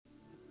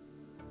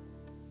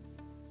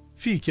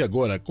Fique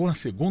agora com a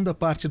segunda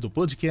parte do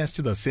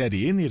podcast da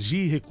série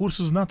Energia e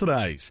Recursos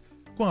Naturais,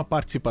 com a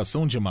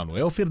participação de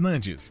Manuel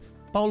Fernandes,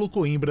 Paulo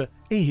Coimbra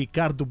e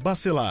Ricardo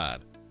Bacelar.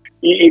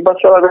 E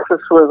Bacelar,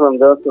 essas suas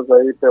andanças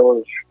aí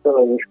pelas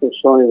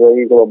discussões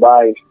aí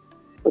globais,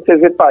 você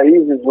vê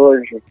países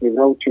hoje que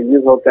não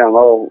utilizam o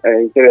etanol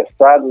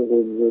interessados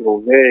em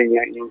desenvolver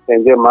e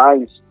entender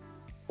mais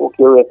o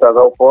que o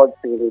etanol pode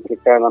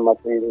significar na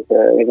matriz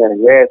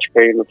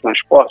energética e no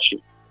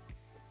transporte?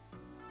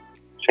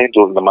 Sem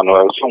dúvida,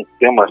 Manuel. Esse é um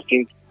tema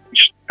assim,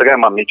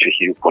 extremamente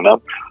rico, né?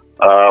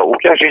 O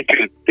que a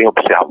gente tem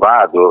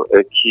observado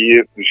é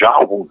que já há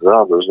alguns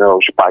anos, né,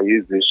 os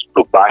países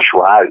do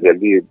Baixo Ásia,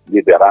 ali,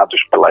 liderados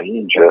pela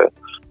Índia,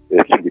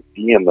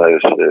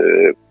 Filipinas,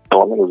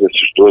 pelo menos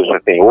esses dois,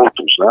 já tem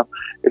outros, né?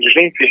 Eles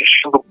vêm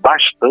investindo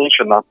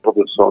bastante na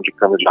produção de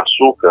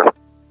cana-de-açúcar,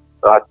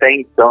 até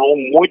então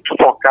muito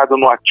focado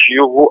no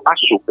ativo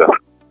açúcar.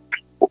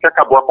 O que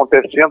acabou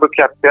acontecendo é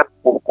que até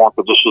por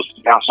conta do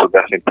sucesso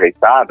dessa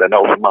empreitada, né,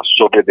 houve uma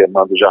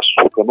sobredemanda de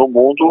açúcar no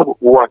mundo,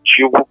 o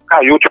ativo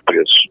caiu de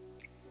preço,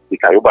 e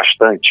caiu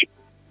bastante,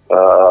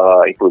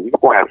 inclusive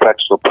com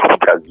reflexo no próprio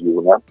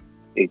Brasil, né?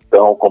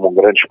 Então, como um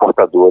grande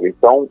exportador.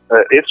 Então,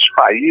 esses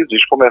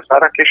países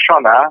começaram a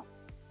questionar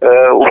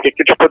o que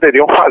eles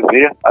poderiam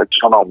fazer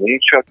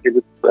adicionalmente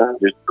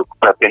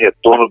para ter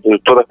retorno de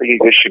todo aquele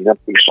investimento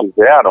que eles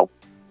fizeram,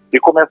 e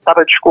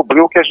começaram a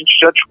descobrir o que a gente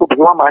já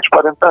descobriu há mais de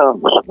 40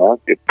 anos, né?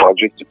 Que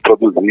pode se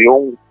produzir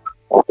um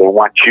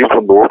ativo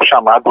novo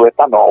chamado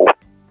etanol.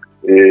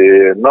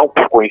 E, não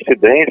por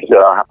coincidência,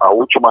 a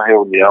última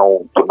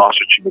reunião do nosso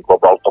time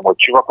global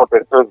automotivo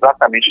aconteceu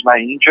exatamente na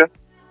Índia,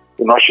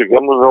 e nós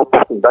tivemos a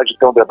oportunidade de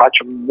ter um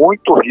debate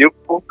muito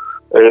rico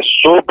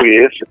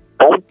sobre esse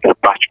ponto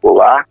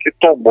particular que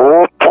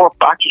tomou boa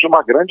parte de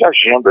uma grande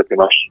agenda que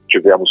nós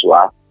tivemos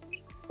lá.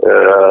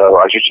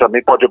 A gente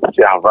também pode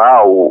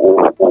observar,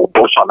 o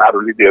Bolsonaro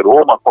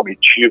liderou uma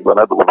comitiva,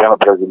 né, do governo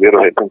brasileiro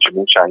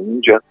recentemente à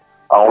Índia,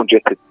 onde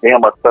esse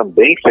tema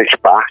também fez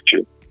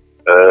parte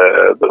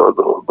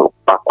do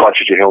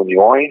pacote de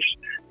reuniões,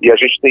 e a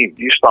gente tem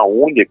visto a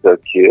única,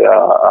 que é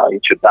a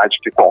entidade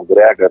que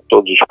congrega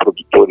todos os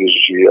produtores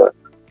de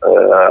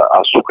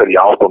açúcar e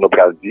álcool no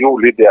Brasil,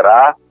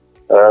 liderar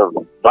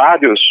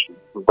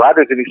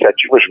várias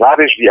iniciativas,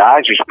 várias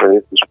viagens para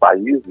esses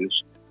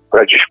países,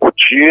 para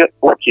discutir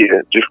o quê?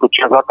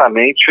 Discutir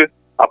exatamente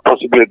a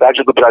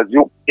possibilidade do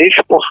Brasil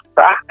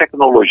exportar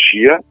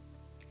tecnologia,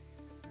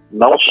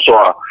 não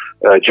só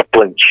de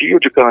plantio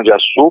de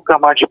cana-de-açúcar,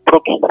 mas de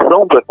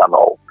produção do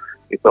etanol.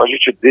 Então a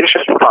gente deixa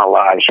de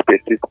falar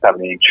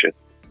especificamente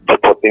do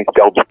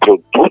potencial do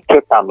produto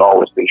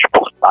etanol ser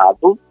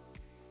exportado,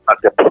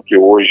 até porque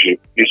hoje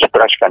isso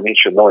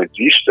praticamente não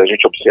existe. Se a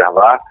gente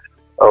observar,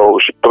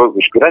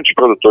 os grandes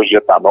produtores de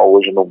etanol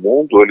hoje no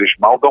mundo, eles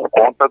mal dão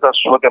conta da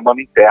sua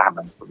demanda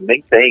interna, nem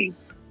tem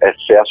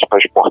excesso para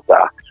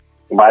exportar.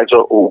 Mas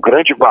o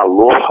grande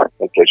valor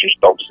que a gente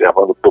está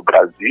observando para o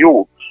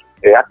Brasil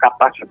é a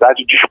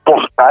capacidade de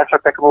exportar essa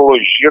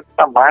tecnologia que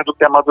está mais do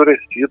que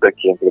amadurecida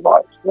aqui entre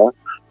nós, né?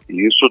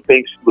 E isso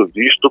tem sido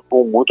visto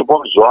com muito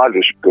bons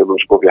olhos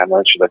pelos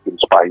governantes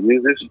daqueles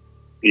países,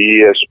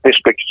 e as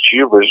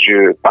perspectivas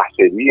de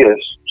parcerias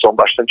são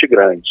bastante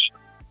grandes.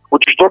 O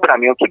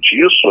desdobramento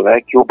disso,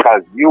 né, que o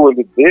Brasil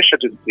ele deixa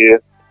de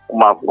ser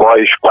uma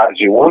voz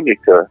quase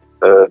única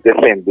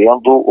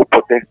defendendo o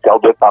potencial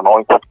do etanol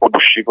enquanto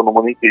combustível no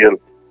mundo inteiro.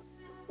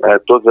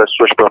 Todas as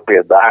suas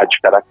propriedades,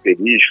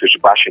 características de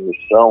baixa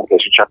emissão, que a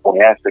gente já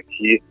conhece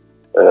aqui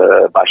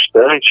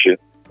bastante,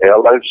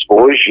 elas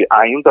hoje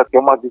ainda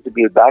têm uma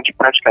visibilidade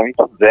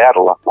praticamente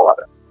zero lá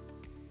fora.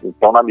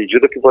 Então, na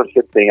medida que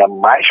você tenha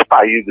mais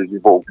países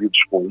envolvidos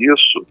com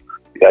isso,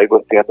 e aí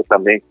você entra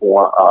também com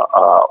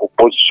o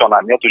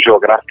posicionamento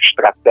geográfico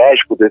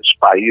estratégico desses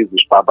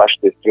países para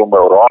abastecer uma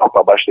Europa,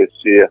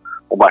 abastecer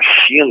uma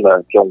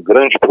China, que é um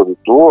grande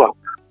produtor,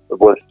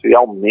 você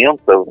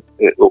aumenta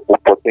o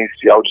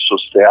potencial de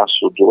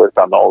sucesso do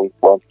etanol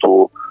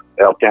enquanto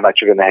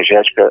alternativa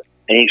energética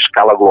em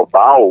escala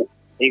global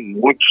em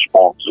muitos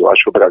pontos. Eu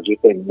acho que o Brasil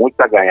tem muito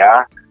a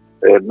ganhar,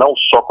 não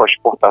só com a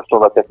exportação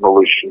da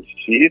tecnologia em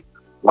si,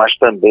 mas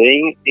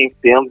também em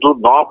tendo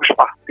novos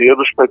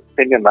parceiros para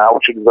disseminar a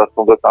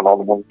utilização do etanol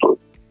no mundo todo.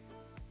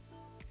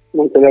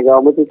 Muito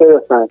legal, muito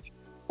interessante.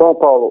 Bom,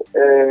 Paulo,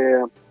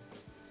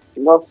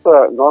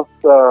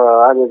 nossa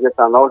área de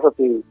etanol já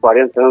tem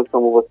 40 anos,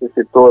 como você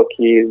citou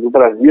aqui no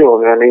Brasil.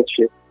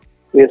 Obviamente,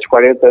 nesses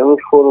 40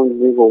 anos foram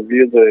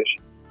desenvolvidas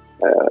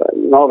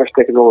novas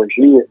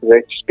tecnologias. A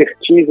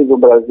expertise do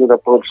Brasil na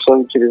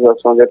produção e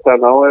utilização de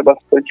etanol é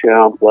bastante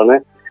ampla,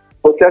 né?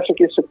 Você acha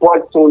que isso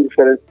pode ser um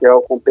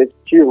diferencial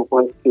competitivo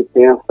quando se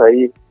pensa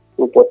aí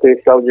no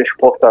potencial de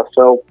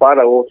exportação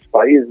para outros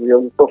países?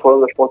 Eu não estou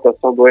falando da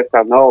exportação do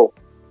etanol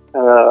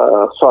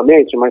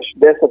somente, mas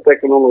dessa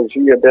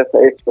tecnologia, dessa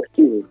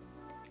expertise?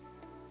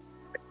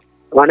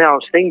 Manel,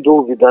 sem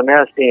dúvida, né?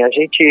 Assim, a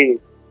gente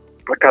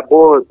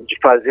acabou de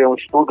fazer um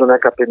estudo, né,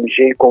 com a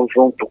PMG em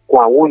conjunto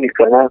com a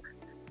Única, né,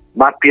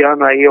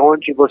 mapeando aí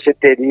onde você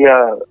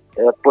teria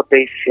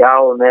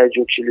potencial, né,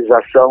 de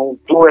utilização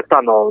do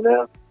etanol,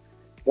 né?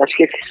 Acho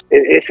que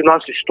esse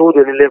nosso estudo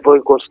ele levou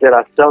em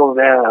consideração,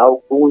 né,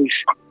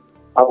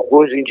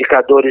 alguns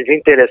indicadores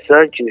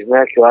interessantes,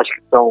 né, que eu acho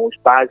que são os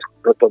básicos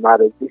para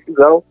tomar a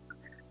decisão,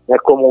 né,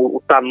 como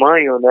o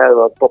tamanho, né,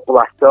 a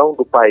população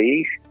do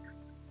país,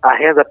 a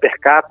renda per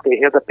capita, e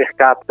renda per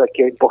capita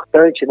que é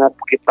importante, né,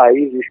 porque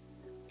países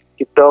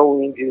que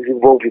estão em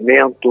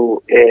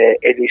desenvolvimento,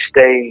 eles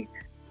têm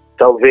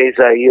talvez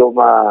aí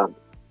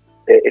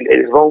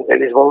eles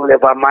vão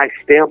levar mais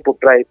tempo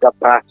para ir para a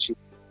parte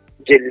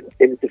de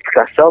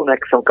eletrificação, né,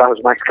 que são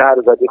carros mais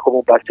caros, ali como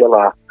o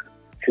Bacelar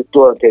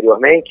citou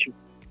anteriormente.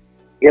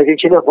 E a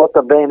gente levou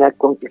também, né,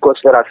 em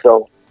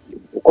consideração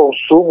o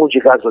consumo de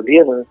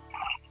gasolina.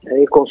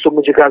 E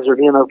consumo de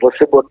gasolina,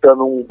 você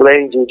botando um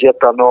blend de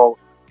etanol,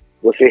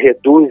 você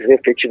reduz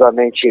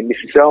efetivamente a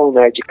emissão,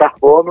 né, de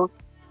carbono.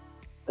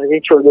 A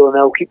gente olhou,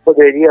 né, o que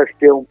poderia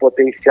ser um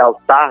potencial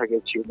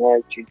target,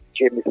 né, de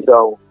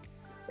emissão,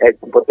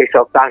 um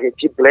potencial target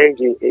de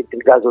blend entre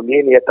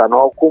gasolina e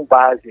etanol com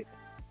base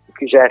no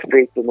que já é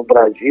feito no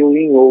Brasil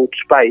e em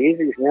outros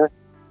países, né?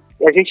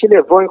 E a gente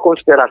levou em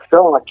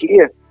consideração aqui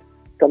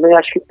também,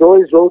 acho que,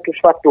 2 outros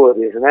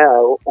fatores, né?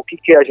 O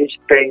que a gente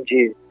tem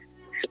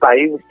esses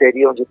países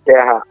teriam de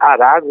terra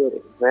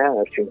arável,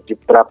 né, assim,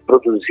 para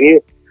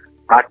produzir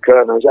a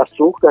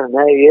cana-de-açúcar,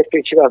 né, e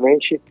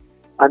efetivamente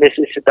a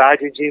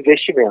necessidade de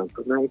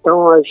investimento, né?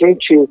 Então a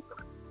gente,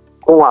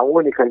 com a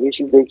Única, a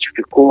gente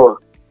identificou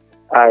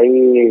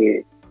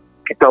aí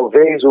que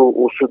talvez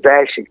o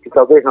Sudeste, que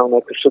talvez não,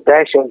 né, que o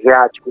Sudeste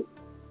Asiático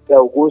e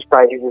alguns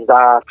países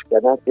da África,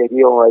 né,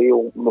 teriam aí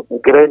um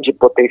grande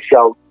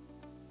potencial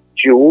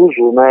de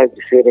uso, né,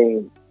 de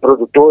serem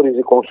produtores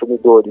e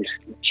consumidores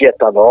de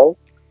etanol,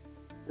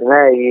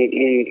 né,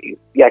 e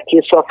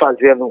aqui só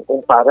fazendo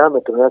um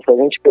parâmetro, né, se a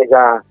gente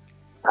pegar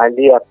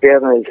ali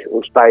apenas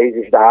os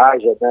países da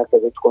Ásia, né, que a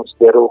gente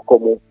considerou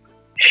como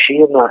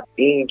China,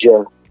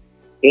 Índia,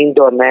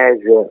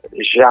 Indonésia,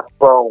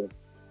 Japão,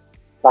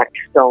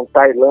 Paquistão,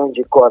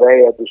 Tailândia e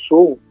Coreia do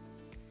Sul,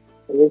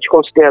 se a gente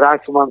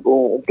considerasse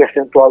um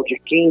percentual de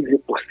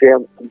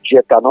 15% de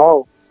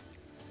etanol,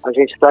 a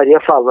gente estaria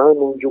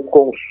falando de um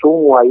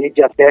consumo aí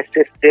de até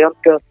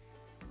 60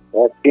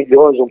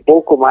 bilhões, um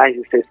pouco mais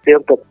de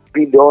 60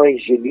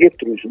 bilhões de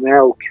litros,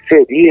 né, o que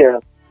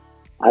seria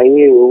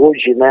aí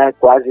hoje, né,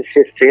 quase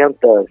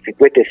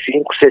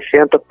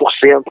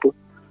 60%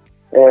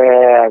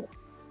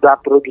 da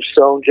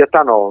produção de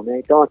etanol, né?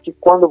 Então aqui,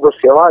 quando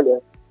você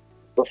olha,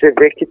 você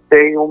vê que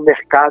tem um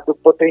mercado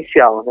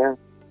potencial, né?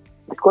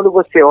 Mas quando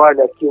você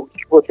olha aqui o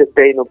que você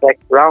tem no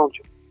background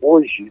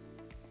hoje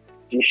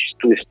de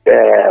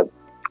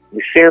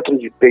centro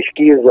de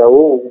pesquisa,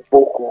 ou um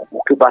pouco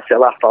o que o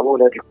Bacelar falou,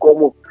 né, de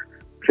como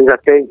você já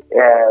tem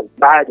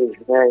várias,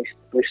 né,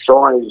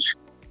 instituições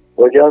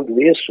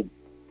olhando isso,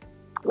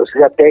 você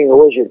já tem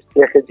hoje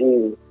cerca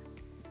de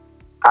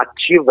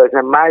ativas,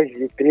 né, mais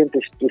de 30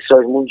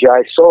 instituições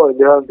mundiais só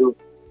olhando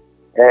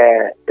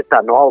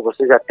etanol.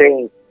 Você já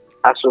tem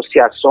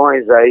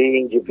associações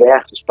aí em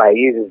diversos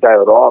países da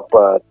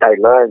Europa,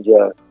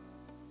 Tailândia,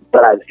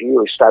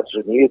 Brasil, Estados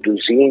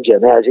Unidos, Índia,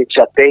 né? A gente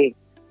já tem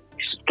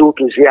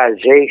institutos e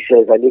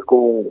agências ali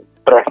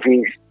para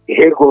fins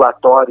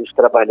regulatórios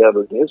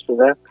trabalhando nisso,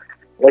 né?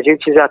 E a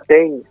gente já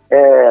tem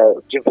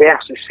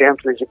diversos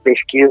centros de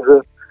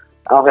pesquisa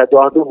ao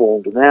redor do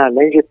mundo, né?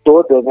 Além de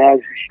todas, né,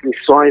 as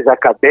instituições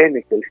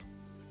acadêmicas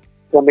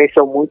também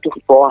são muito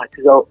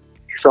fortes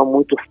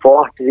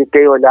e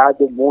têm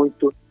olhado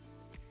muito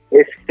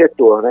esse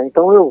setor, né?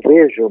 Então eu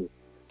vejo,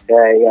 e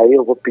aí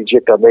eu vou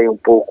pedir também um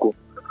pouco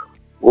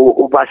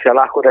o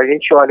Bacelar, quando a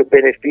gente olha o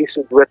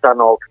benefício do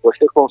etanol, que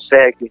você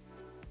consegue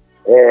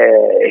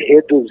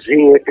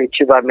reduzir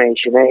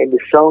efetivamente, né, a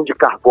emissão de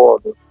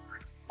carbono,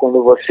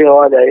 quando você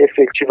olha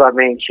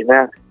efetivamente,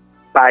 né,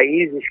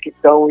 países que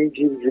estão em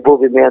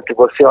desenvolvimento,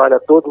 você olha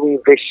todo o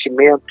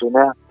investimento,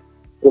 né,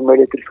 de uma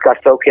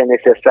eletrificação que é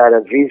necessária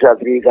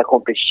vis-à-vis a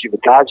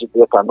competitividade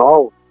do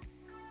etanol,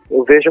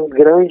 eu vejo um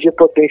grande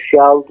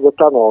potencial do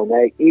etanol,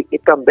 né? E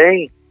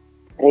também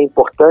é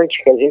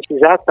importante que a gente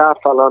já está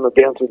falando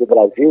dentro do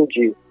Brasil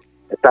de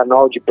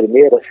etanol de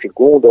primeira,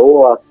 segunda,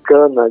 ou a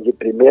cana de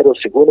primeira ou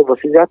segunda.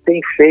 Você já tem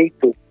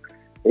feito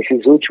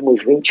esses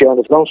últimos 20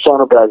 anos, não só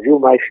no Brasil,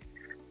 mas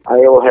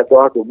aí ao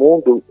redor do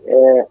mundo,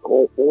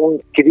 um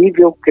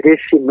incrível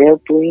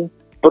crescimento em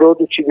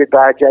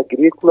produtividade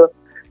agrícola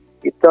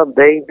e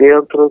também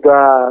dentro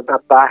da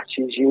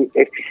parte de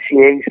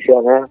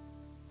eficiência, né,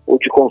 ou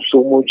de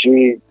consumo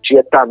de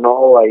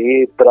etanol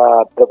aí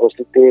para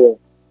você ter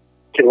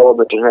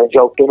quilômetros, né, de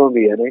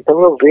autonomia, né?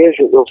 Então eu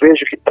vejo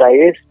que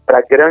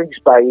para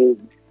grandes países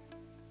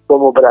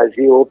como o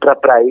Brasil ou para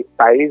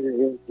países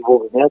em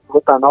desenvolvimento, o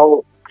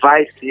etanol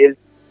vai ser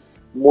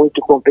muito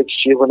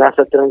competitivo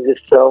nessa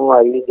transição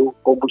aí do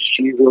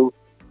combustível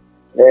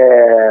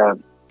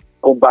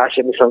com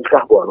baixa emissão de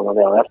carbono,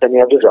 né? Essa é a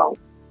minha visão.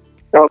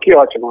 Então, que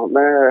ótimo,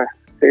 né?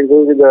 Sem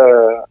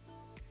dúvida,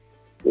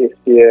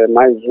 esse é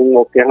mais uma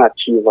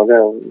alternativa, né?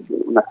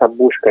 Nessa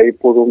busca aí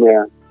por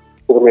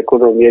por uma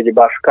economia de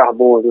baixo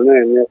carbono,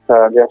 né,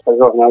 nessa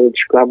jornada de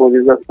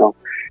descarbonização.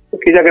 Eu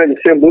queria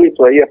agradecer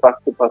muito aí a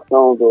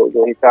participação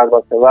do Ricardo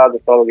Bacelar, do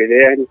Paulo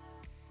Guilherme,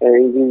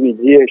 em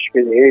dividir a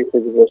experiência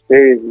de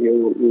vocês e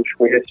os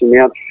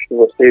conhecimentos de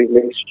vocês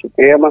neste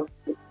tema.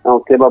 É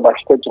um tema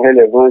bastante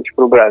relevante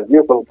para o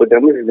Brasil, como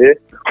podemos ver,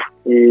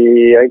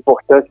 e a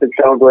importância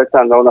então, do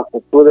etanol na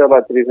futura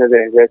matriz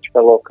energética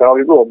local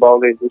e global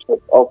da indústria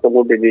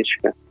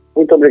automobilística.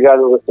 Muito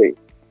obrigado a vocês.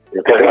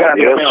 Eu que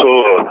agradeço.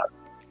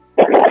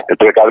 Muito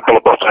obrigado pela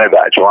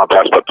oportunidade. Um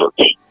abraço para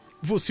todos.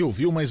 Você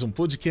ouviu mais um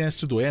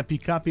podcast do app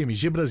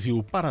KPMG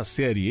Brasil para a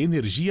série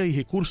Energia e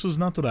Recursos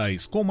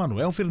Naturais com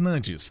Manuel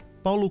Fernandes,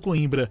 Paulo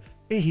Coimbra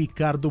e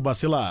Ricardo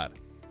Bacelar.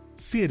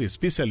 Ser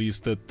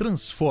especialista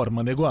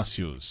transforma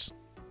negócios.